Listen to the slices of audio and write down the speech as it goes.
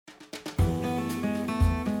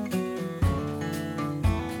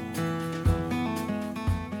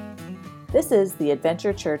This is the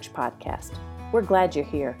Adventure Church podcast. We're glad you're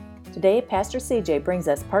here. Today, Pastor CJ brings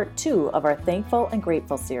us part 2 of our Thankful and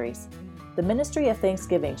Grateful series. The ministry of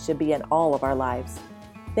thanksgiving should be in all of our lives.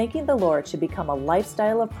 Thanking the Lord should become a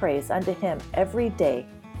lifestyle of praise unto Him every day,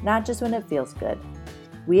 not just when it feels good.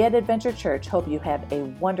 We at Adventure Church hope you have a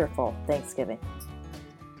wonderful Thanksgiving.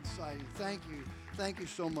 Exciting. Thank you. Thank you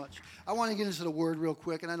so much. I want to get into the Word real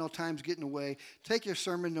quick, and I know time's getting away. Take your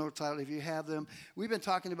sermon notes out if you have them. We've been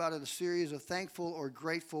talking about a series of Thankful or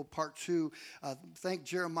Grateful, Part 2. Thank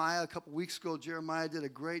Jeremiah. A couple weeks ago, Jeremiah did a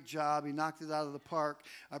great job. He knocked it out of the park.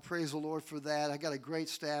 I praise the Lord for that. I got a great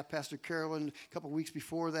staff. Pastor Carolyn, a couple weeks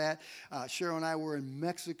before that. Cheryl and I were in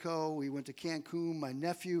Mexico. We went to Cancun. My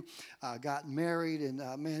nephew got married, and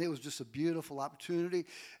man, it was just a beautiful opportunity.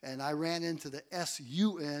 And I ran into the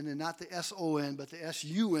S-U-N, and not the S-O-N, but the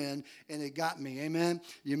S-U-N, and it got me. Amen.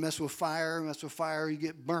 You mess with fire, you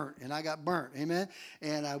get burnt, and I got burnt. Amen.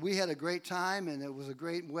 And we had a great time, and it was a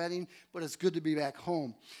great wedding, but it's good to be back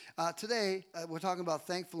home. Today, we're talking about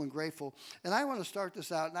thankful and grateful, and I want to start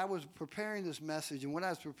this out, and I was preparing this message, and when I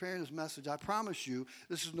was preparing this message, I promise you,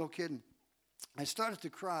 this is no kidding, I started to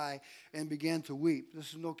cry and began to weep. This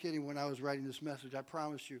is no kidding when I was writing this message, I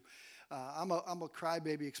promise you. I'm a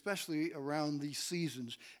crybaby, especially around these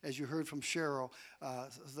seasons, as you heard from Cheryl,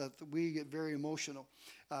 that we get very emotional.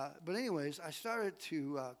 But anyways, I started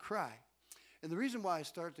to cry. And the reason why I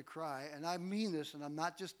started to cry, and I mean this, and I'm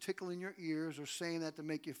not just tickling your ears or saying that to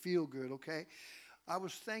make you feel good, okay? I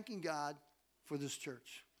was thanking God for this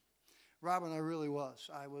church. Robin, I really was.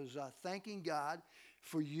 I was thanking God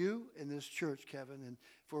for you and this church, Kevin, and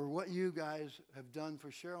for what you guys have done for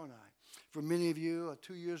Cheryl and I. For many of you,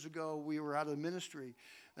 2 years ago, we were out of ministry,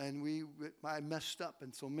 and I messed up,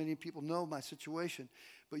 and so many people know my situation.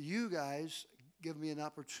 But you guys give me an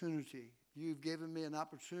opportunity. You've given me an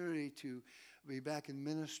opportunity to be back in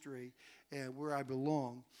ministry where I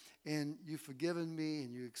belong. And you've forgiven me,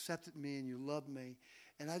 and you accepted me, and you loved me.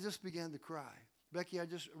 And I just began to cry. Becky, I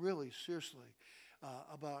just really, seriously,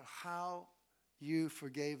 about how you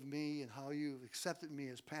forgave me and how you accepted me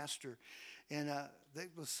as pastor. And it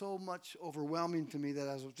was so much overwhelming to me that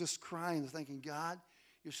I was just crying, thinking, God,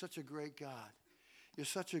 you're such a great God. You're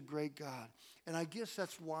such a great God. And I guess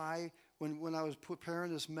that's why, when I was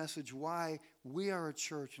preparing this message, why we are a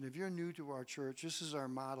church. And if you're new to our church, this is our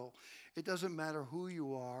model. It doesn't matter who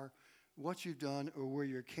you are, what you've done, or where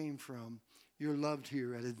you came from. You're loved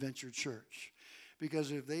here at Adventure Church.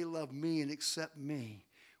 Because if they love me and accept me,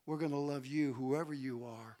 we're going to love you, whoever you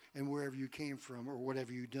are, and wherever you came from or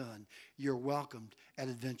whatever you've done. You're welcomed at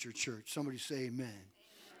Adventure Church. Somebody say amen.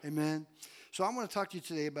 Amen. So I want to talk to you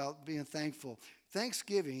today about being thankful.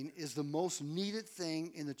 Thanksgiving is the most needed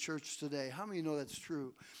thing in the church today. How many know that's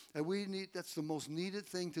true? That's the most needed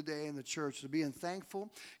thing today in the church, to being thankful.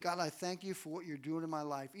 God, I thank you for what you're doing in my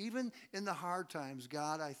life. Even in the hard times,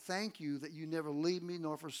 God, I thank you that you never leave me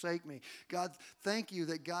nor forsake me. God, thank you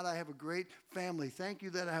that, God, I have a great family. Thank you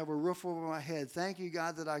that I have a roof over my head. Thank you,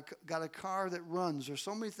 God, that I got a car that runs. There's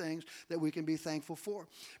so many things that we can be thankful for.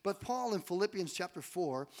 But Paul in Philippians chapter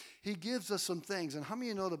 4, he gives us some things. And how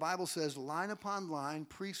many of you know the Bible says line upon line,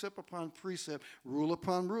 precept upon precept, rule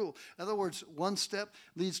upon rule? In other words, one step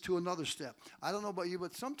leads to another step. I don't know about you,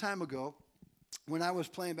 but some time ago, when I was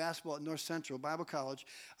playing basketball at North Central Bible College,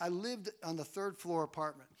 I lived on the third floor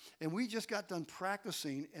apartment. And we just got done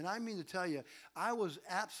practicing. And I mean to tell you, I was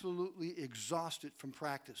absolutely exhausted from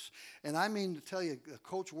practice. And I mean to tell you, the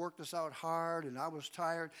coach worked us out hard and I was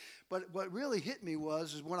tired. But what really hit me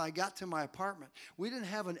is when I got to my apartment, we didn't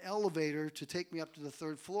have an elevator to take me up to the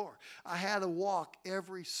third floor. I had to walk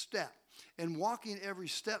every step. And walking every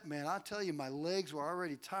step, man, I'll tell you, my legs were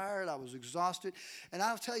already tired. I was exhausted. And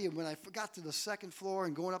I'll tell you, when I got to the second floor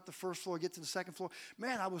and going up the first floor, get to the second floor,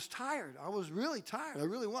 man, I was tired. I was really tired. I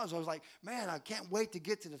really was. I was like, man, I can't wait to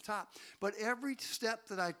get to the top. But every step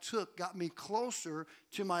that I took got me closer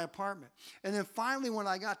to my apartment. And then finally, when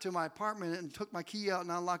I got to my apartment and took my key out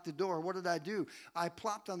and unlocked the door, what did I do? I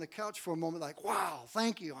plopped on the couch for a moment like, wow,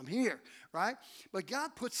 thank you, I'm here, right? But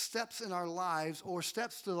God puts steps in our lives, or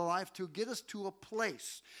steps to the life, to get us to a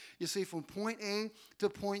place, you see, from point A to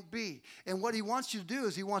point B. And what he wants you to do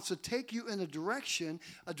is he wants to take you in a direction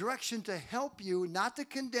to help you, not to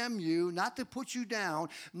condemn you, not to put you down,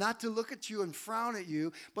 not to look at you and frown at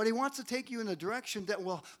you, but he wants to take you in a direction that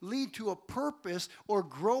will lead to a purpose or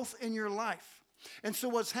growth in your life. And so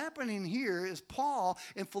what's happening here is Paul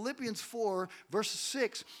in Philippians 4, verse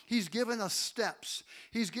 6, he's given us steps.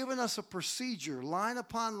 He's given us a procedure, line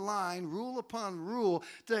upon line, rule upon rule,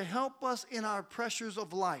 to help us in our pressures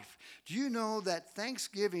of life. Do you know that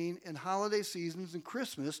Thanksgiving and holiday seasons and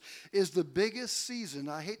Christmas is the biggest season?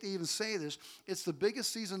 I hate to even say this. It's the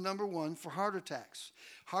biggest season, number one, for heart attacks.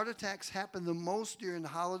 Heart attacks happen the most during the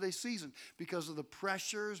holiday season because of the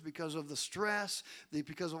pressures, because of the stress,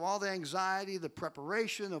 because of all the anxiety, the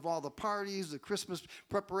preparation of all the parties, the Christmas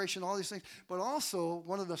preparation, all these things. But also,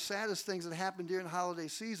 one of the saddest things that happen during the holiday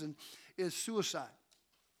season is suicide.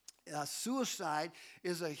 Suicide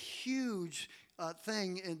is a huge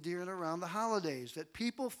thing during around the holidays, that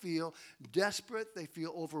people feel desperate, they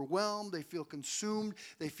feel overwhelmed, they feel consumed,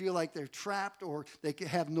 they feel like they're trapped or they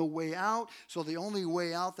have no way out. So the only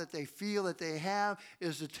way out that they feel that they have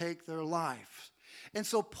is to take their lives. And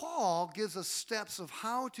so Paul gives us steps of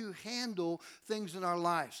how to handle things in our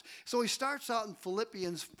lives. So he starts out in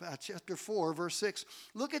Philippians chapter 4, verse 6.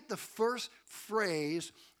 Look at the first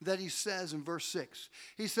phrase that he says in verse 6.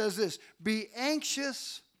 He says this, be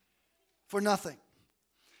anxious for nothing.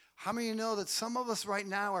 How many of you know that some of us right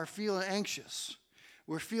now are feeling anxious?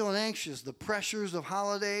 We're feeling anxious. The pressures of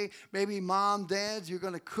holiday, maybe mom, dads, you're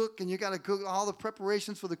going to cook and you got to cook all the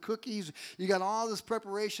preparations for the cookies. You got all this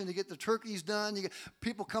preparation to get the turkeys done. You got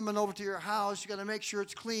people coming over to your house. You got to make sure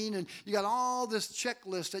it's clean, and you got all this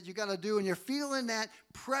checklist that you got to do, and you're feeling that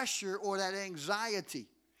pressure or that anxiety.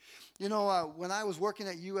 You know, when I was working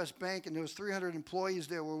at U.S. Bank and there was 300 employees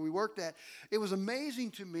there where we worked at, it was amazing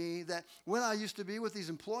to me that when I used to be with these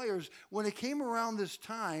employers, when it came around this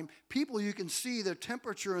time, people, you can see their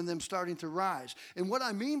temperature in them starting to rise. And what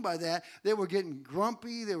I mean by that, they were getting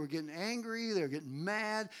grumpy, they were getting angry, they were getting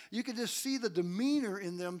mad. You could just see the demeanor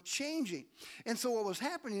in them changing. And so what was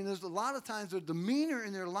happening is a lot of times their demeanor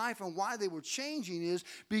in their life and why they were changing is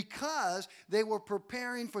because they were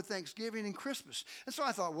preparing for Thanksgiving and Christmas. And so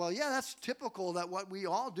I thought, well, yeah, that's typical that what we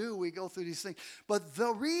all do, we go through these things. But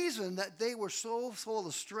the reason that they were so full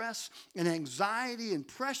of stress and anxiety and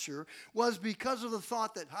pressure was because of the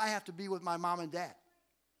thought that I have to be with my mom and dad,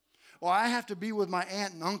 or I have to be with my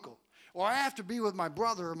aunt and uncle, or I have to be with my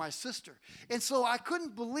brother or my sister. And so I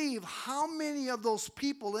couldn't believe how many of those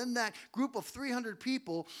people in that group of 300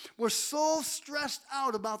 people were so stressed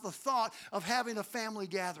out about the thought of having a family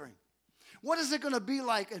gathering. What is it going to be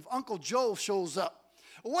like if Uncle Joe shows up?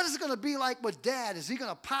 What is it going to be like with Dad? Is he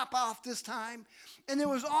going to pop off this time? And there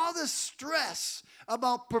was all this stress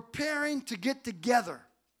about preparing to get together.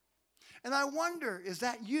 And I wonder, is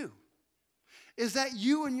that you? Is that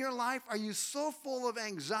you in your life? Are you so full of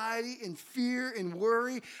anxiety and fear and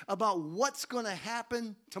worry about what's going to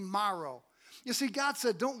happen tomorrow? You see, God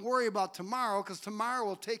said, don't worry about tomorrow because tomorrow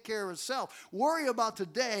will take care of itself. Worry about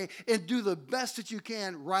today and do the best that you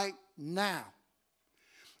can right now.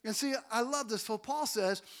 And see, I love this. So Paul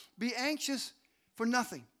says, be anxious for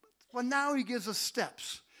nothing. Well, now he gives us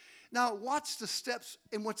steps. Now, watch the steps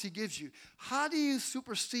in what he gives you. How do you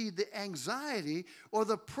supersede the anxiety or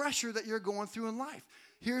the pressure that you're going through in life?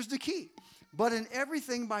 Here's the key. But in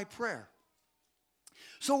everything by prayer.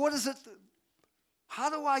 So what is it? How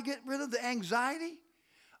do I get rid of the anxiety?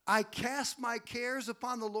 I cast my cares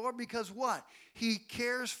upon the Lord because what? He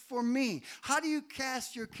cares for me. How do you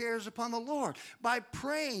cast your cares upon the Lord? By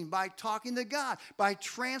praying, by talking to God, by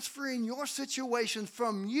transferring your situation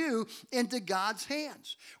from you into God's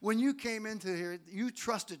hands. When you came into here, you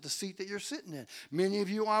trusted the seat that you're sitting in. Many of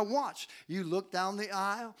you I watched. You looked down the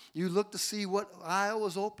aisle. You looked to see what aisle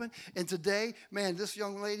was open. And today, man, this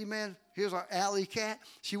young lady, man, here's our alley cat.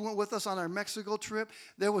 She went with us on our Mexico trip.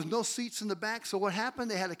 There was no seats in the back. So what happened?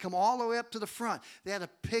 They had to come all the way up to the front. They had to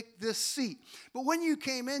pick this seat. But when you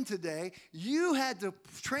came in today, you had to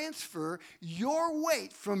transfer your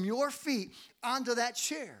weight from your feet onto that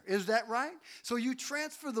chair. Is that right? So you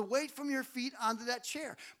transfer the weight from your feet onto that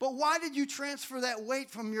chair. But why did you transfer that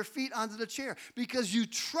weight from your feet onto the chair? Because you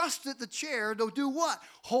trusted the chair to do what?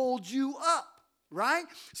 Hold you up. Right?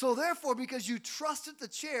 So therefore, because you trusted the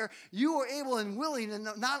chair, you were able and willing and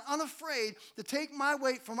not unafraid to take my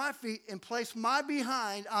weight from my feet and place my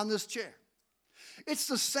behind on this chair. It's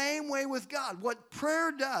the same way with God. What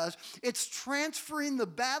prayer does, it's transferring the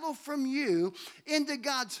battle from you into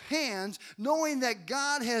God's hands, knowing that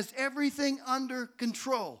God has everything under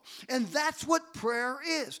control. And that's what prayer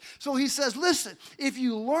is. So he says, listen, if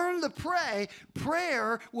you learn to pray,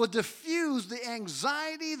 prayer will diffuse the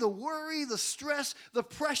anxiety, the worry, the stress, the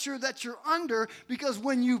pressure that you're under, because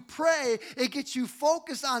when you pray, it gets you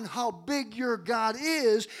focused on how big your God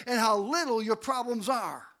is and how little your problems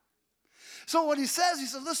are. So what he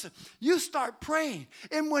says, listen, you start praying.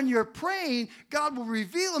 And when you're praying, God will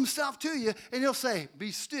reveal himself to you, and he'll say,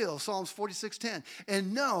 be still, Psalms 46:10,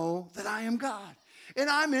 and know that I am God. And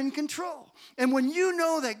I'm in control. And when you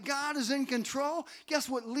know that God is in control, guess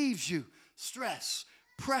what leaves you? Stress,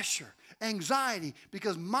 pressure, anxiety,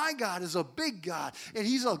 because my God is a big God, and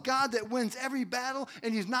he's a God that wins every battle,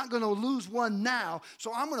 and he's not going to lose one now.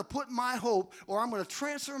 So I'm going to put my hope, or I'm going to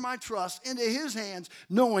transfer my trust into his hands,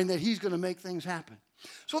 knowing that he's going to make things happen.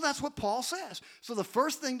 So that's what Paul says. So the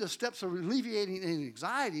first thing, the steps of alleviating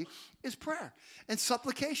anxiety is prayer and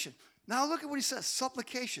supplication. Now look at what he says,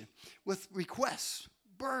 supplication with requests,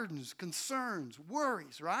 burdens, concerns,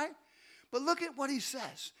 worries, right? But look at what he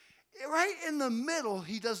says. Right in the middle,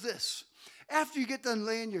 he does this. After you get done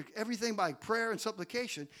laying everything by prayer and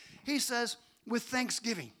supplication, he says, with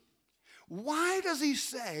thanksgiving. Why does he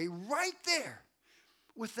say right there,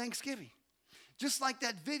 with thanksgiving? Just like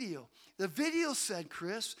that video. The video said,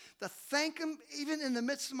 Chris, to thank him even in the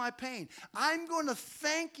midst of my pain. I'm going to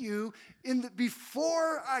thank you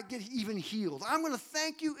before I get even healed. I'm going to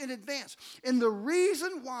thank you in advance. And the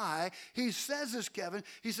reason why he says this, Kevin,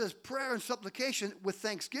 he says prayer and supplication with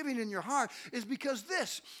thanksgiving in your heart is because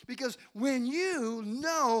when you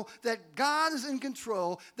know that God is in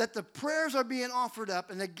control, that the prayers are being offered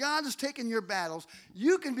up, and that God is taking your battles,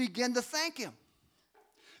 you can begin to thank him.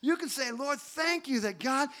 You can say, Lord, thank you that,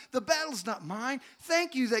 God, the battle's not mine.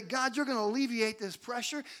 Thank you that, God, you're going to alleviate this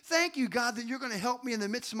pressure. Thank you, God, that you're going to help me in the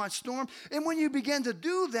midst of my storm. And when you begin to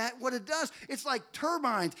do that, what it does, it's like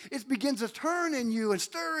turbines. It begins to turn in you and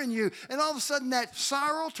stir in you. And all of a sudden, that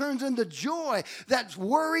sorrow turns into joy. That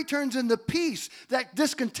worry turns into peace. That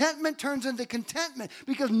discontentment turns into contentment.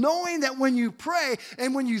 Because knowing that when you pray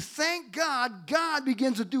and when you thank God, God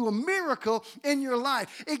begins to do a miracle in your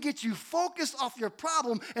life. It gets you focused off your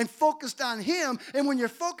problem and focused on him. And when you're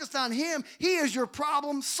focused on him, he is your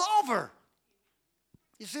problem solver.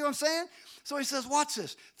 You see what I'm saying? So he says, watch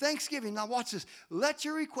this. Thanksgiving. Now watch this. Let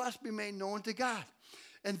your request be made known to God.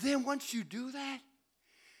 And then once you do that,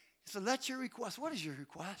 he said, let your request. What is your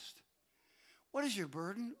request? What is your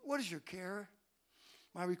burden? What is your care?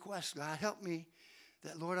 My request, God, help me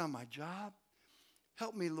that, Lord, on my job.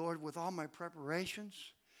 Help me, Lord, with all my preparations,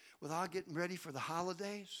 with all getting ready for the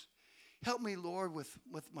holidays. Help me, Lord, with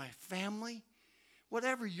my family.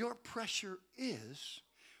 Whatever your pressure is,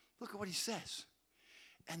 look at what he says.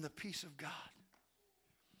 And the peace of God.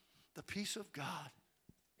 The peace of God.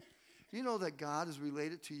 You know that God is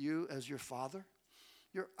related to you as your father?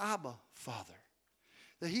 Your Abba Father.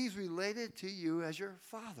 That he's related to you as your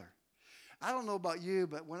father. I don't know about you,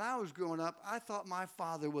 but when I was growing up, I thought my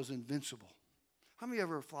father was invincible. How many of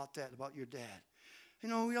you ever thought that about your dad? You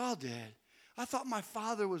know, we all did. I thought my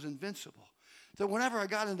father was invincible. So whenever I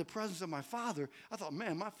got in the presence of my father, I thought,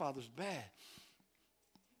 man, my father's bad.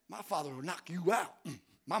 My father will knock you out.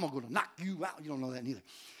 Mama going to knock you out. You don't know that neither.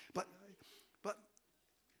 But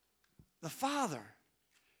the father,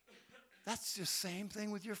 that's the same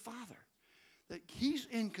thing with your father. That he's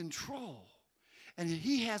in control. And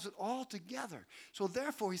he has it all together. So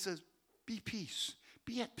therefore, he says, be peace.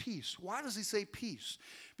 Be at peace. Why does he say peace?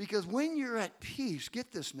 Because when you're at peace,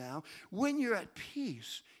 get this now, when you're at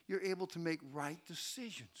peace, you're able to make right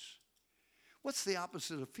decisions. What's the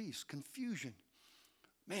opposite of peace? Confusion.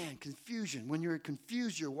 Man, confusion. When you're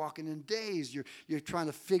confused, you're walking in daze. You're trying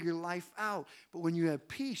to figure life out. But when you have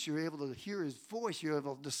peace, you're able to hear his voice. You're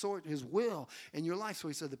able to distort his will in your life. So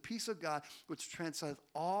he said, the peace of God, which transcends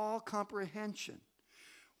all comprehension,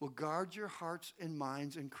 will guard your hearts and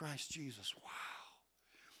minds in Christ Jesus. Wow.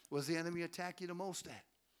 What does the enemy attack you the most at?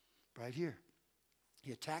 Right here.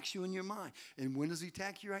 He attacks you in your mind. And when does he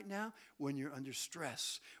attack you right now? When you're under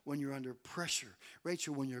stress, when you're under pressure.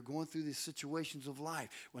 Rachel, when you're going through these situations of life,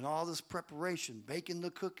 when all this preparation, baking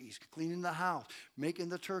the cookies, cleaning the house, making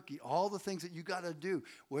the turkey, all the things that you got to do,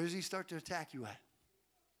 where does he start to attack you at?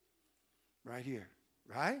 Right here,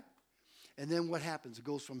 right? And then what happens? It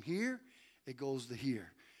goes from here, it goes to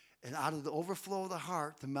here. And out of the overflow of the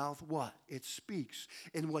heart, the mouth what? It speaks.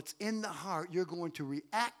 And what's in the heart, you're going to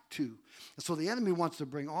react to. And so the enemy wants to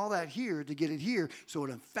bring all that here to get it here so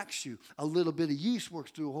it infects you. A little bit of yeast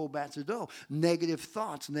works through a whole batch of dough. Negative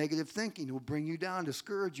thoughts, negative thinking will bring you down,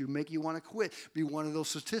 discourage you, make you want to quit, be one of those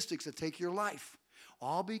statistics that take your life.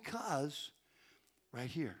 All because right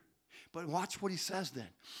here. But watch what he says then.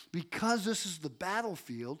 Because this is the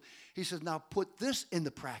battlefield, he says, now put this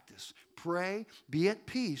into practice. Pray, be at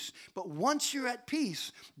peace. But once you're at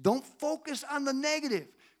peace, don't focus on the negative.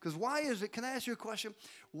 Because why is it, can I ask you a question?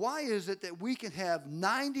 Why is it that we can have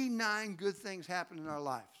 99 good things happen in our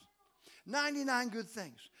lives? 99 good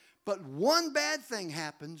things. But one bad thing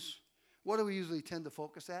happens, what do we usually tend to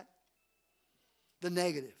focus at? The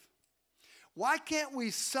negative. Why can't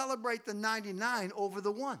we celebrate the 99 over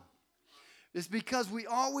the 1? It's because we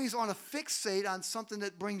always want to fixate on something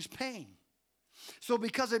that brings pain. So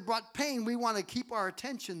because it brought pain, we want to keep our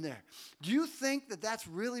attention there. Do you think that that's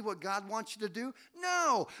really what God wants you to do?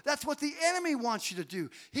 No, that's what the enemy wants you to do.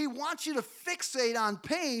 He wants you to fixate on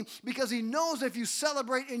pain because he knows if you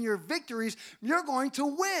celebrate in your victories, you're going to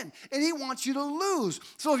win. And he wants you to lose.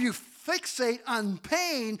 So if you fixate on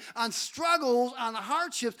pain, on struggles, on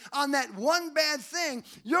hardships, on that one bad thing,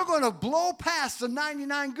 you're going to blow past the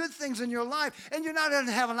 99 good things in your life, and you're not going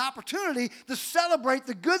to have an opportunity to celebrate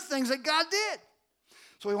the good things that God did.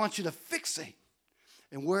 So he wants you to fixate.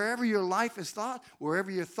 And wherever your life is thought,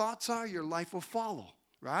 wherever your thoughts are, your life will follow,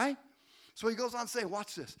 right? So he goes on to say,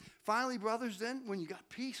 watch this. Finally, brothers, then, when you got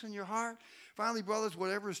peace in your heart, finally, brothers,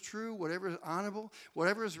 whatever is true, whatever is honorable,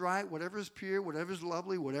 whatever is right, whatever is pure, whatever is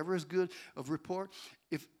lovely, whatever is good of report,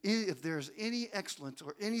 if there's any excellence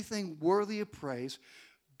or anything worthy of praise,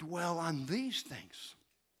 dwell on these things.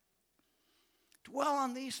 Dwell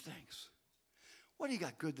on these things. What do you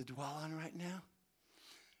got good to dwell on right now?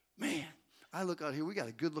 Man, I look out here. We got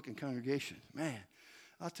a good-looking congregation. Man,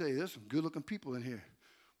 I'll tell you, there's some good-looking people in here.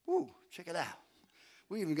 Woo, check it out.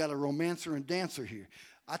 We even got a romancer and dancer here.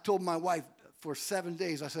 I told my wife for 7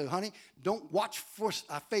 days, I said, honey, don't watch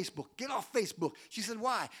Facebook. Get off Facebook. She said,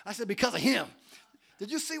 why? I said, because of him.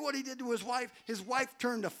 Did you see what he did to his wife? His wife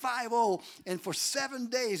turned to 5-0, and for 7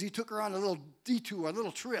 days, he took her on a little detour, a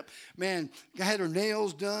little trip. Man, had her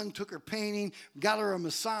nails done, took her painting, got her a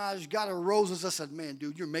massage, got her roses. I said, man,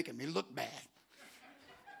 dude, you're making me look bad.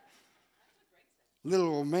 Little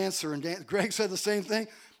romancer and dance. Greg said the same thing.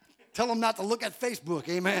 Tell him not to look at Facebook.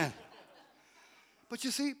 Amen. But you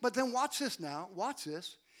see, but then watch this now. Watch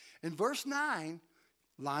this. In verse 9,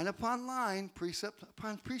 line upon line, precept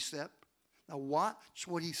upon precept, now watch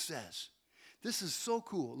what he says. This is so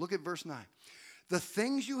cool. Look at verse 9. The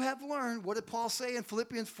things you have learned, what did Paul say in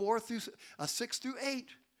Philippians 6 through 8?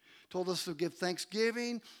 Told us to give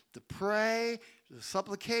thanksgiving, to pray, to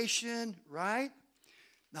supplication, right?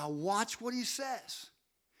 Now watch what he says.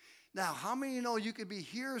 Now, how many of you know you can be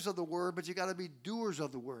hearers of the word, but you got to be doers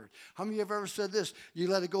of the word? How many of you have ever said this? You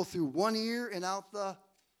let it go through one ear and out the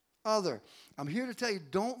other. I'm here to tell you,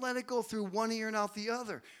 don't let it go through one ear and out the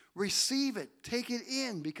other. Receive it. Take it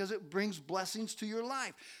in because it brings blessings to your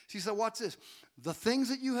life. She said, watch this. The things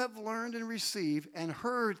that you have learned and received and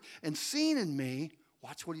heard and seen in me,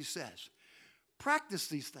 watch what he says. Practice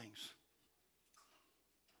these things.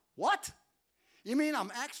 What? You mean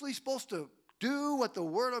I'm actually supposed to do what the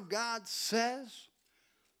Word of God says?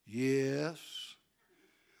 Yes.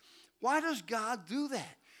 Why does God do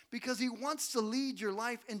that? Because he wants to lead your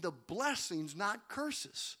life into blessings, not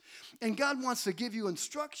curses. And God wants to give you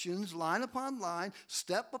instructions, line upon line,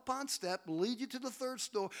 step upon step, lead you to the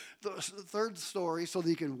third story so that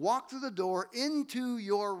you can walk through the door into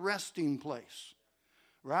your resting place.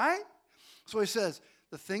 Right? So he says,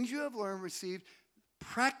 the things you have learned, received,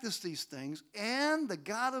 practice these things, and the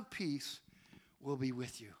God of peace will be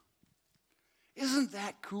with you. Isn't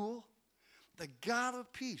that cool? The God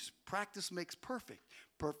of peace. Practice makes perfect.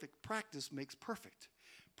 Perfect practice makes perfect.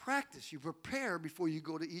 Practice. You prepare before you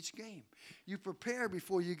go to each game. You prepare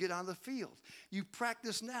before you get on the field. You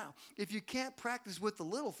practice now. If you can't practice with the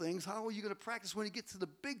little things, how are you going to practice when you get to the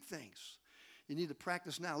big things? You need to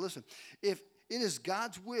practice now. Listen, if it is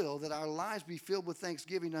God's will that our lives be filled with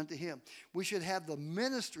thanksgiving unto him, we should have the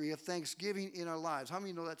ministry of thanksgiving in our lives. How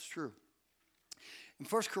many know that's true? In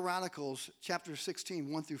 1 Chronicles chapter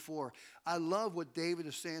 16, 1 through 4, I love what David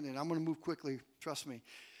is saying, and I'm going to move quickly, trust me.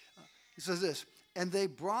 He says this, and they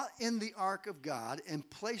brought in the ark of God and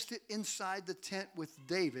placed it inside the tent with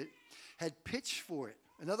David, had pitched for it.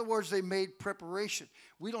 In other words, they made preparation.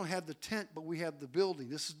 We don't have the tent, but we have the building.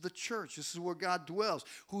 This is the church. This is where God dwells.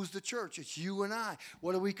 Who's the church? It's you and I.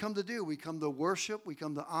 What do we come to do? We come to worship. We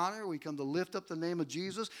come to honor. We come to lift up the name of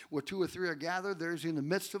Jesus. Where 2 or 3 are gathered, there's in the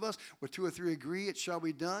midst of us. Where 2 or 3 agree, it shall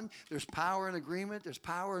be done. There's power in agreement. There's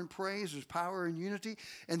power in praise. There's power in unity.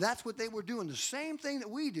 And that's what they were doing. The same thing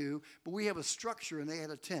that we do, but we have a structure and they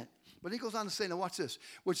had a tent. But he goes on to say, now watch this,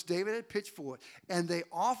 which David had pitched for it. And they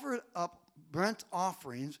offered up burnt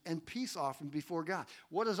offerings and peace offerings before God.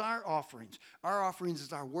 What is our offerings? Our offerings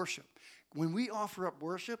is our worship. When we offer up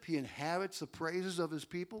worship, he inhabits the praises of his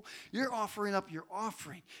people. You're offering up your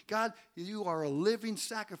offering. God, you are a living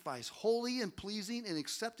sacrifice, holy and pleasing and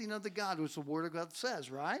accepting unto God, which the Word of God says,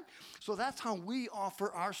 right? So that's how we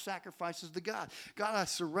offer our sacrifices to God. God, I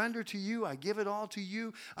surrender to you. I give it all to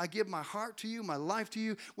you. I give my heart to you, my life to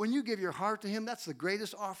you. When you give your heart to him, that's the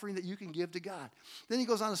greatest offering that you can give to God. Then he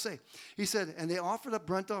goes on to say, he said, and they offered up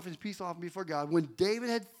burnt offerings, peace offerings before God. When David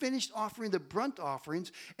had finished offering the burnt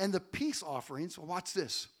offerings and the peace offerings, watch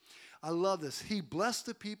this. I love this. He blessed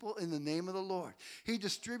the people in the name of the Lord. He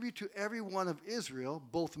distributed to every one of Israel,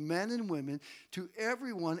 both men and women, to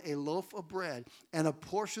everyone a loaf of bread and a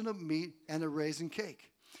portion of meat and a raisin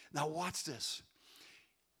cake. Now watch this.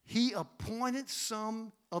 He appointed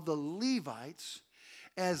some of the Levites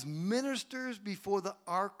as ministers before the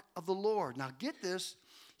ark of the Lord. Now get this.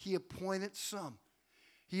 He appointed some.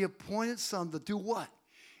 He appointed some to do what?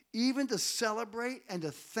 Even to celebrate and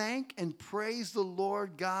to thank and praise the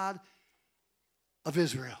Lord God of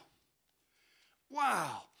Israel.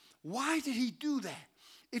 Wow. Why did he do that?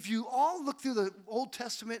 If you all look through the Old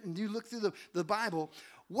Testament and you look through the Bible,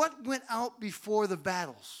 what went out before the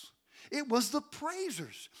battles? It was the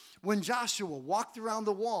praisers. When Joshua walked around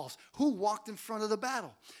the walls, who walked in front of the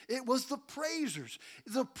battle? It was the praisers.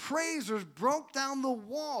 The praisers broke down the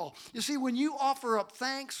wall. You see, when you offer up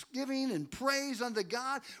thanksgiving and praise unto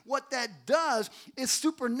God, what that does is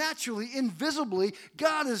supernaturally, invisibly,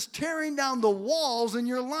 God is tearing down the walls in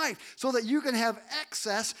your life so that you can have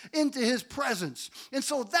access into his presence. And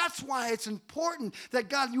so that's why it's important that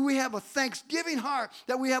God, we have a thanksgiving heart,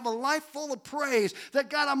 that we have a life full of praise,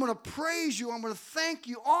 that God, I'm going to praise you, I'm going to thank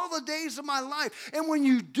you all the days of my life. And when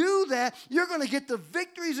you do that, you're going to get the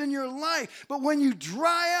victories in your life. But when you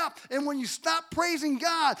dry up and when you stop praising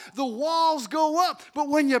God, the walls go up. But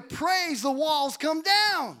when you praise, the walls come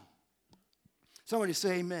down. Somebody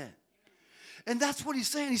say amen. And that's what he's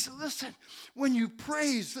saying. He said, listen, when you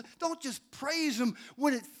praise, don't just praise him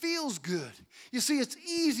when it feels good. You see, it's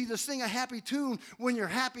easy to sing a happy tune when you're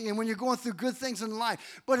happy and when you're going through good things in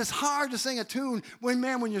life. But it's hard to sing a tune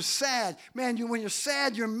when you're sad. Man, when you're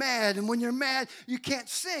sad, you're mad. And when you're mad, you can't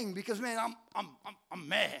sing because, man, I'm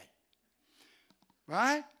mad.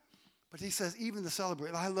 Right? But he says, even to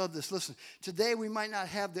celebrate. I love this. Listen, today we might not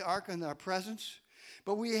have the ark in our presence,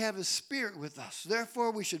 but we have his Spirit with us. Therefore,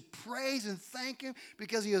 we should praise and thank him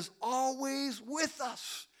because he is always with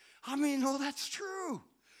us. How many know that's true?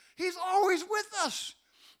 He's always with us.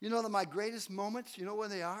 You know that my greatest moments, you know when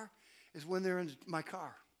they are? Is when they're in my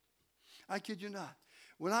car. I kid you not.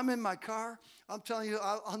 When I'm in my car, I'm telling you,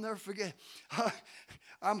 I'll never forget.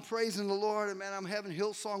 I'm praising the Lord, and man, I'm having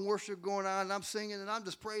Hillsong worship going on, and I'm singing, and I'm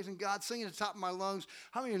just praising God, singing at the top of my lungs.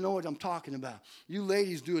 How many of you know what I'm talking about? You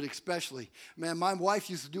ladies do it especially. Man, my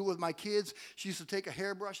wife used to do it with my kids. She used to take a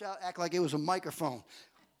hairbrush out, act like it was a microphone.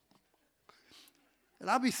 And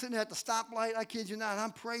I'll be sitting at the stoplight, I kid you not, and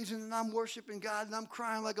I'm praising and I'm worshiping God and I'm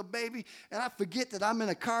crying like a baby, and I forget that I'm in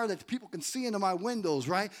a car that people can see into my windows,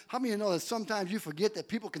 right? How many of you know that sometimes you forget that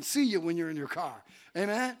people can see you when you're in your car?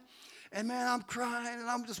 Amen? And man, I'm crying and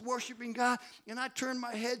I'm just worshiping God, and I turn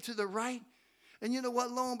my head to the right, and you know what?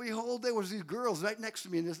 Lo and behold, there was these girls right next to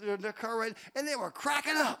me in their car, right, and they were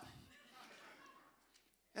cracking up.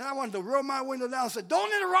 And I wanted to roll my window down and say,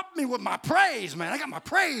 don't interrupt me with my praise, man. I got my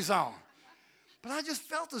praise on. But I just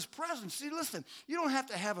felt his presence. See, listen, you don't have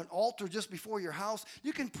to have an altar just before your house.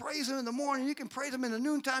 You can praise him in the morning. You can praise him in the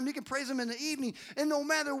noontime. You can praise him in the evening. And no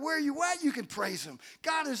matter where you at, you can praise him.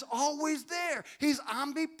 God is always there. He's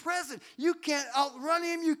omnipresent. You can't outrun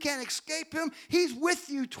him. You can't escape him. He's with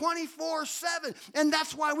you 24/7. And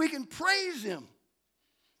that's why we can praise him.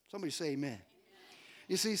 Somebody say amen.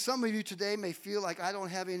 You see, some of you today may feel like I don't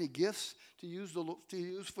have any gifts to use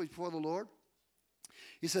for the Lord.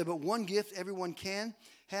 He said, but one gift everyone can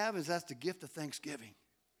have is that's the gift of thanksgiving.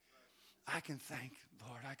 I can thank,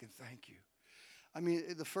 Lord, I can thank you. I mean,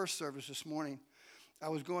 the first service this morning, I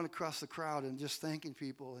was going across the crowd and just thanking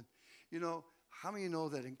people. And, you know, how many of you know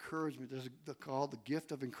that encouragement, there's called the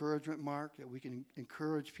gift of encouragement, Mark, that we can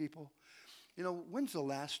encourage people? You know, when's the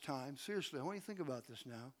last time, seriously, I want you to think about this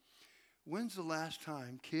now. When's the last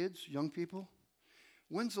time, kids, young people,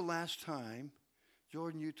 when's the last time,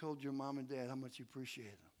 Jordan, you told your mom and dad how much you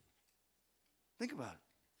appreciate them? Think about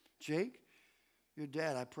it. Jake, your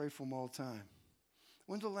dad, I pray for him all the time.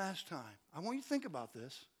 When's the last time? I want you to think about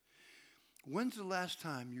this. When's the last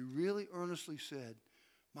time you really earnestly said,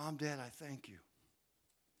 Mom, Dad, I thank you?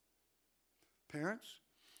 Parents,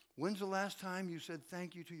 when's the last time you said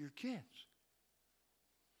thank you to your kids?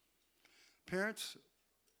 Parents,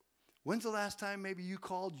 when's the last time maybe you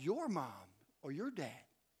called your mom or your dad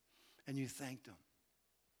and you thanked them?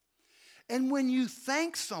 And when you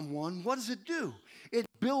thank someone, what does it do? It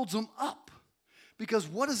builds them up. Because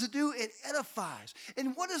what does it do? It edifies.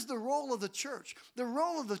 And what is the role of the church? The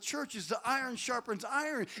role of the church is the iron sharpens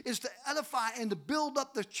iron, is to edify and to build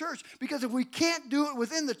up the church. Because if we can't do it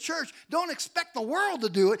within the church, don't expect the world to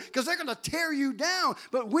do it because they're going to tear you down.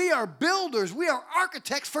 But we are builders. We are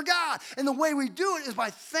architects for God. And the way we do it is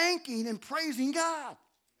by thanking and praising God.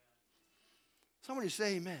 Somebody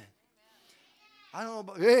say amen. I don't know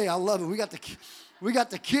about, hey, I love it. We got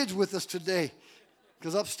the kids with us today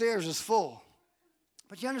because upstairs is full.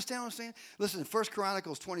 But you understand what I'm saying? Listen, 1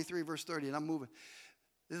 Chronicles 23, verse 30, and I'm moving.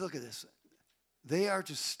 Look at this. They are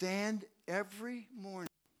to stand every morning,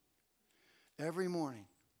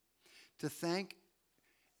 to thank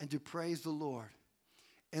and to praise the Lord,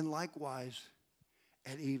 and likewise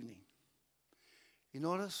at evening. You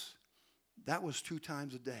notice? That was 2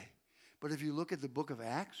 times a day. But if you look at the book of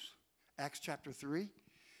Acts chapter 3,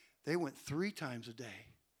 they went 3 times a day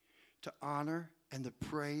to honor and to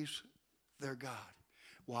praise their God.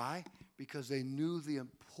 Why? Because they knew the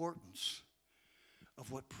importance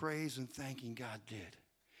of what praise and thanking God did.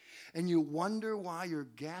 And you wonder why your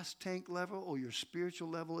gas tank level or your spiritual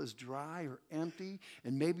level is dry or empty,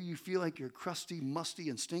 and maybe you feel like you're crusty, musty,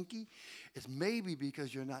 and stinky. It's maybe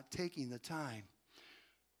because you're not taking the time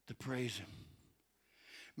to praise Him.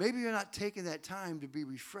 Maybe you're not taking that time to be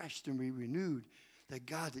refreshed and be renewed, that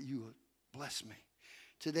God, that you would bless me.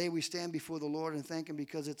 Today we stand before the Lord and thank Him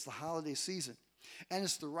because it's the holiday season. And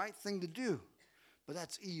it's the right thing to do. But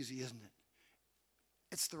that's easy, isn't it?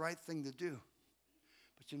 It's the right thing to do.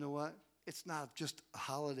 But you know what? It's not just a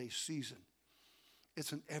holiday season.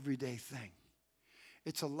 It's an everyday thing.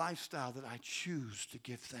 It's a lifestyle that I choose to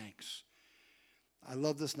give thanks. I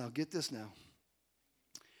love this now. Get this now.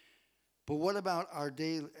 But what about our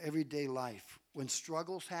everyday life? When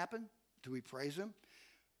struggles happen, do we praise Him?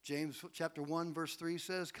 James chapter 1, verse 3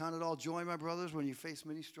 says, "Count it all joy, my brothers, when you face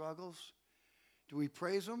many struggles." Do we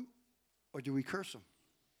praise Him or do we curse Him?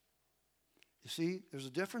 You see, there's a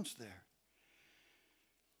difference there.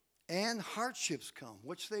 And hardships come,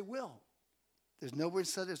 which they will. There's nobody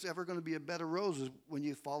said there's ever going to be a bed of roses when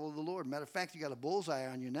you follow the Lord. Matter of fact, you got a bullseye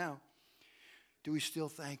on you now. Do we still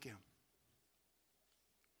thank Him?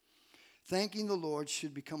 Thanking the Lord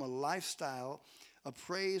should become a lifestyle of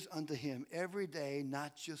praise unto Him every day,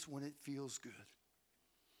 not just when it feels good.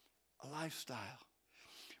 A lifestyle.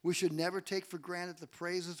 We should never take for granted the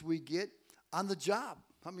praises we get on the job.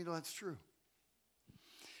 How many know that's true?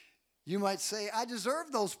 You might say, I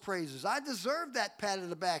deserve those praises. I deserve that pat on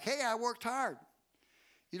the back. Hey, I worked hard.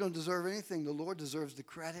 You don't deserve anything. The Lord deserves the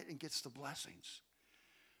credit and gets the blessings.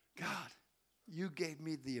 God, you gave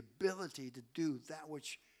me the ability to do that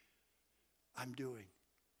which I'm doing.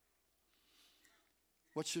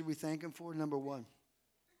 What should we thank Him for? Number 1,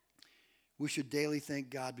 we should daily thank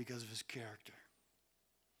God because of His character.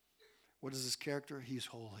 What is His character? He's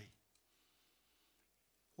holy.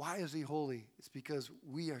 Why is He holy? It's because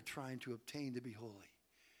we are trying to obtain to be holy.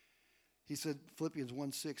 He said, Philippians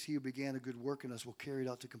 1:6, He who began a good work in us will carry it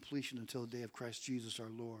out to completion until the day of Christ Jesus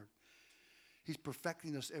our Lord. He's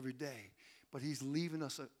perfecting us every day, but He's leaving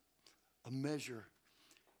us a measure.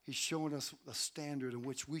 He's showing us a standard in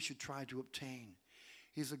which we should try to obtain.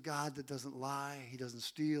 He's a God that doesn't lie. He doesn't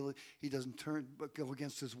steal. He doesn't go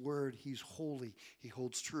against His word. He's holy. He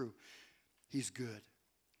holds true. He's good.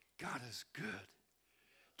 God is good.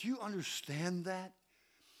 Do you understand that?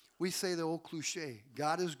 We say the old cliche,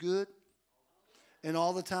 God is good and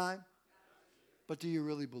all the time. But do you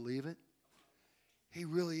really believe it? He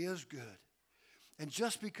really is good. And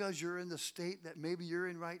just because you're in the state that maybe you're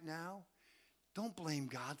in right now, don't blame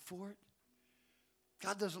God for it.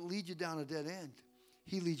 God doesn't lead you down a dead end.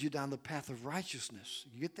 He leads you down the path of righteousness.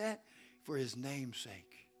 You get that? For His name's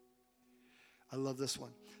sake. I love this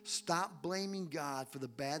one. Stop blaming God for the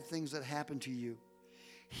bad things that happen to you.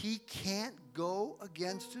 He can't go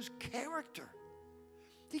against His character.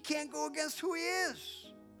 He can't go against who He is.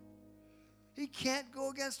 He can't go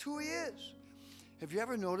against who He is. Have you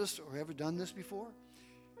ever noticed or ever done this before?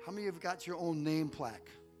 How many of you have got your own name plaque?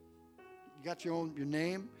 You got your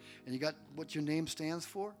name, and you got what your name stands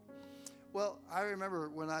for? Well, I remember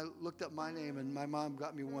when I looked up my name, and my mom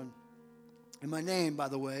got me one. And my name, by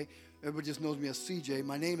the way, everybody just knows me as CJ.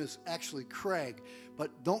 My name is actually Craig,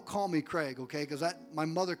 but don't call me Craig, okay? Because my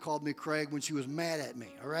mother called me Craig when she was mad at me,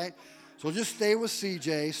 all right? So just stay with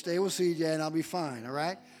CJ, and I'll be fine, all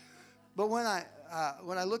right? But when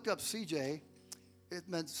I looked up CJ, it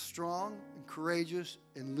meant strong and courageous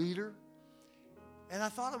and leader. And I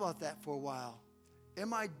thought about that for a while.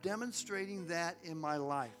 Am I demonstrating that in my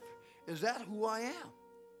life? Is that who I am?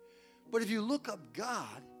 But if you look up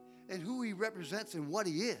God and who he represents and what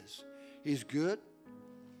he is. He's good.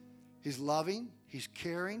 He's loving. He's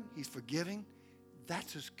caring. He's forgiving.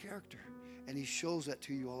 That's his character. And he shows that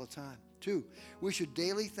to you all the time. 2, we should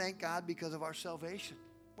daily thank God because of our salvation.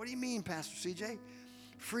 What do you mean, Pastor CJ?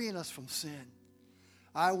 Freeing us from sin.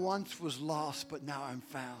 I once was lost, but now I'm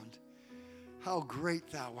found. How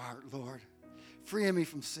great thou art, Lord. Freeing me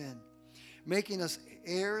from sin. Making us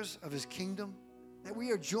heirs of his kingdom. That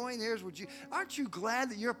we are joint heirs with you. Aren't you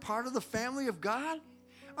glad that you're part of the family of God?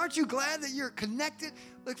 Aren't you glad that you're connected?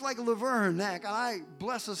 Looks like Laverne Knack. I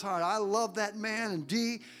bless his heart. I love that man and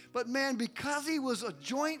Dee. But man, because he was a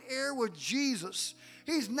joint heir with Jesus,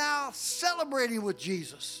 he's now celebrating with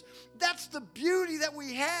Jesus. That's the beauty that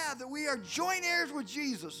we have, that we are joint heirs with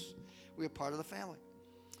Jesus. We are part of the family.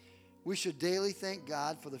 We should daily thank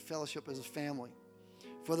God for the fellowship as a family,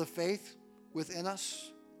 for the faith within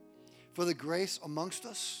us, for the grace amongst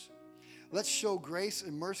us. Let's show grace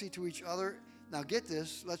and mercy to each other. Now get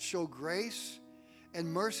this. Let's show grace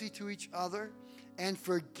and mercy to each other and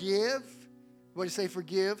forgive. What do you say,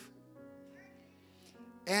 forgive?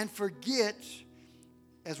 And forget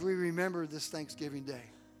as we remember this Thanksgiving Day.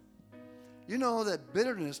 You know that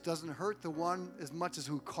bitterness doesn't hurt the one as much as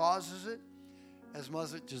who causes it, as much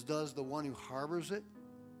as it just does the one who harbors it.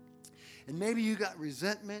 And maybe you got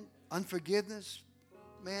resentment, unforgiveness,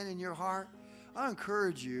 man, in your heart. I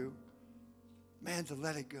encourage you, man, to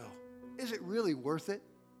let it go. Is it really worth it?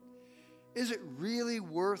 Is it really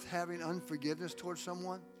worth having unforgiveness towards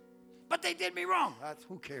someone? But they did me wrong.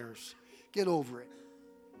 Who cares? Get over it.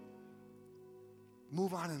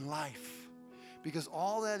 Move on in life. Because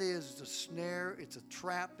all that is a snare, it's a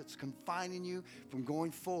trap that's confining you from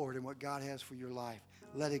going forward in what God has for your life.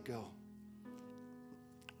 Let it go.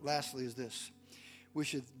 Lastly is this. We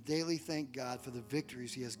should daily thank God for the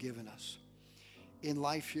victories he has given us in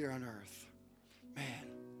life here on earth. Man,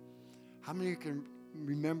 how many of you can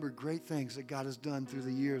remember great things that God has done through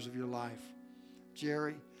the years of your life?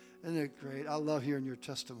 Jerry, isn't it great? I love hearing your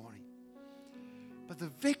testimony. But the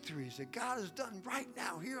victories that God has done right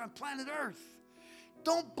now here on planet Earth,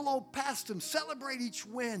 don't blow past them. Celebrate each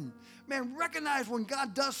win. Man, recognize when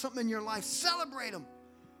God does something in your life. Celebrate them.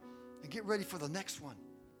 And get ready for the next one.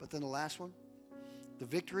 But then the last one, the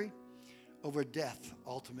victory over death,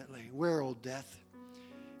 ultimately. Where, O death,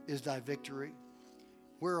 is thy victory?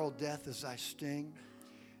 Where, O death, is thy sting?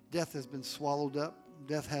 Death has been swallowed up.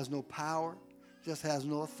 Death has no power. Death has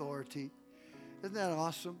no authority. Isn't that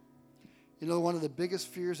awesome? You know, one of the biggest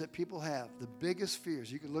fears that people have, the biggest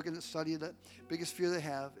fears, you can look at it, study it, biggest fear they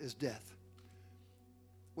have is death.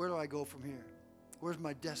 Where do I go from here? Where's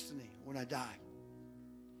my destiny when I die?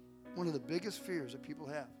 One of the biggest fears that people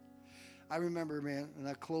have. I remember, man, and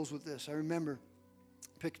I close with this. I remember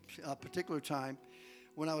a particular time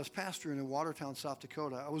when I was pastoring in Watertown, South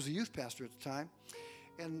Dakota. I was a youth pastor at the time,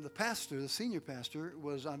 and the pastor, the senior pastor,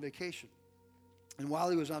 was on vacation. And while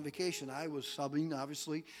he was on vacation, I was subbing,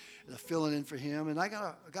 obviously, filling in for him. And I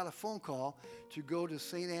got a phone call to go to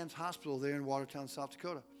St. Anne's Hospital there in Watertown, South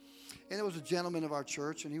Dakota. And it was a gentleman of our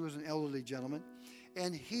church, and he was an elderly gentleman.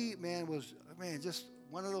 And he, was just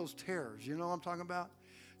one of those terrors. You know what I'm talking about?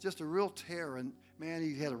 Just a real terror. And, man,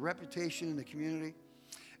 he had a reputation in the community.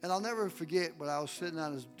 And I'll never forget when I was sitting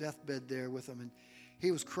on his deathbed there with him, and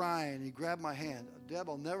he was crying. And he grabbed my hand. Deb,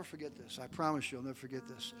 I'll never forget this. I promise you I'll never forget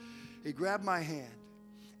this. He grabbed my hand,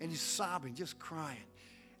 and he's sobbing, just crying.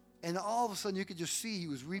 And all of a sudden, you could just see he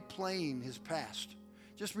was replaying his past,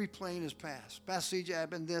 just replaying his past. Pastor CJ, I've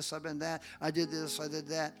been this, I've been that, I did this, I did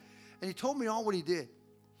that. And he told me all what he did.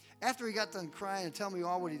 After he got done crying and telling me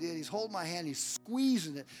all what he did, he's holding my hand, he's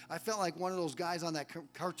squeezing it. I felt like one of those guys on that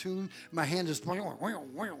cartoon. My hand just,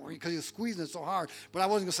 because he was squeezing it so hard. But I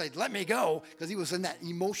wasn't going to say, let me go, because he was in that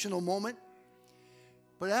emotional moment.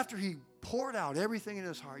 But after he poured out everything in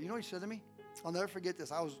his heart. You know what he said to me? I'll never forget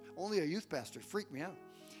this. I was only a youth pastor. It freaked me out.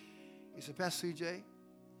 He said, Pastor CJ,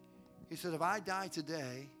 he said, if I die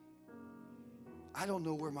today, I don't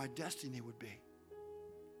know where my destiny would be.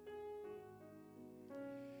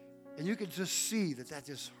 And you could just see that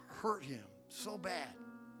just hurt him so bad.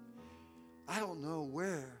 I don't know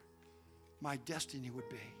where my destiny would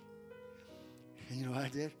be. And you know what I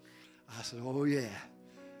did? I said, oh yeah,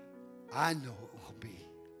 I know it will be.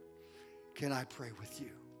 Can I pray with you?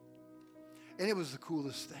 And it was the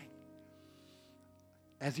coolest thing.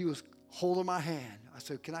 As he was holding my hand, I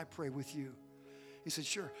said, can I pray with you? He said,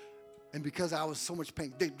 sure. And because I was so much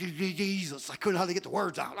pain, Jesus, I couldn't hardly get the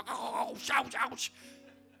words out. Oh, ouch.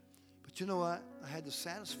 But you know what? I had the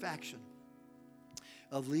satisfaction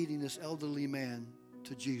of leading this elderly man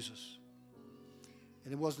to Jesus.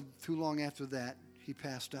 And it wasn't too long after that, he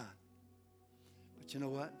passed on. But you know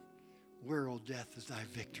what? Where, O death, is thy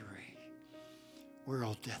victory? Where,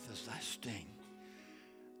 O death, is thy sting?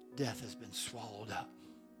 Death has been swallowed up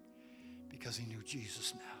because he knew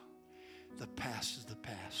Jesus now. The past is the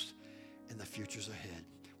past, and the future's ahead.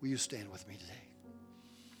 Will you stand with me today?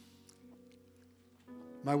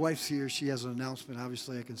 My wife's here. She has an announcement.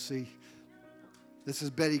 Obviously, I can see. This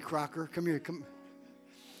is Betty Crocker. Come here. Come.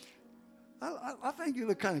 I think you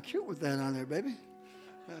look kind of cute with that on there, baby.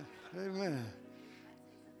 Amen.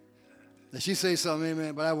 Now, she say something,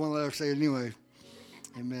 amen, but I won't let her say it anyway.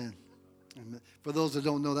 Amen. Amen. For those that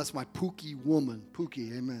don't know, that's my Pookie woman.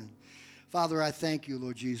 Pookie, amen. Father, I thank you,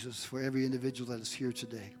 Lord Jesus, for every individual that is here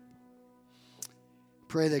today.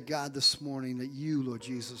 Pray that, God, this morning, that you, Lord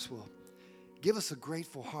Jesus, will give us a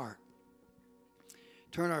grateful heart.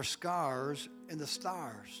 Turn our scars into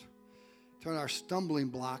stars. Turn our stumbling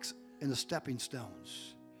blocks into stepping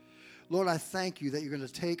stones. Lord, I thank you that you're going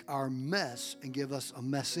to take our mess and give us a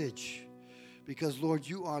message. Because, Lord,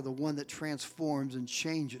 you are the one that transforms and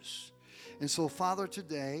changes. And so, Father,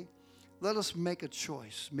 today, let us make a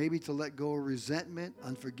choice, maybe to let go of resentment,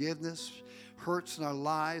 unforgiveness, hurts in our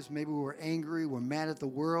lives. Maybe we're angry, we're mad at the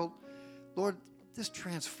world. Lord, just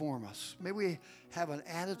transform us. May we have an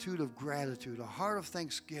attitude of gratitude, a heart of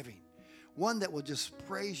thanksgiving, one that will just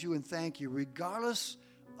praise you and thank you regardless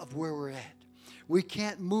of where we're at. We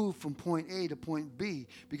can't move from point A to point B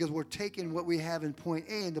because we're taking what we have in point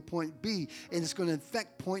A into point B, and it's going to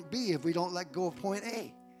affect point B if we don't let go of point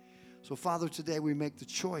A. So, Father, today we make the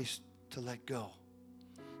choice to let go,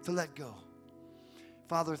 to let go.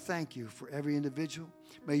 Father, thank you for every individual.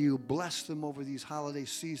 May you bless them over these holiday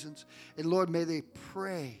seasons. And Lord, may they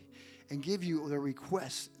pray and give you their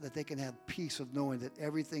requests that they can have peace of knowing that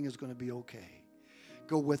everything is going to be okay.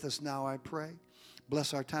 Go with us now, I pray.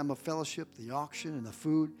 Bless our time of fellowship, the auction, and the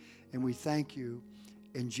food. And we thank you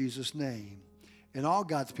in Jesus' name. And all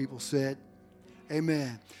God's people said,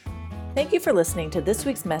 amen. Thank you for listening to this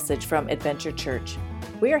week's message from Adventure Church.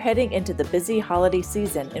 We are heading into the busy holiday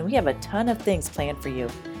season, and we have a ton of things planned for you.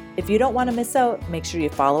 If you don't want to miss out, make sure you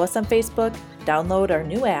follow us on Facebook, download our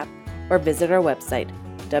new app, or visit our website,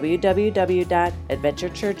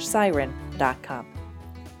 www.adventurechurchsiren.com.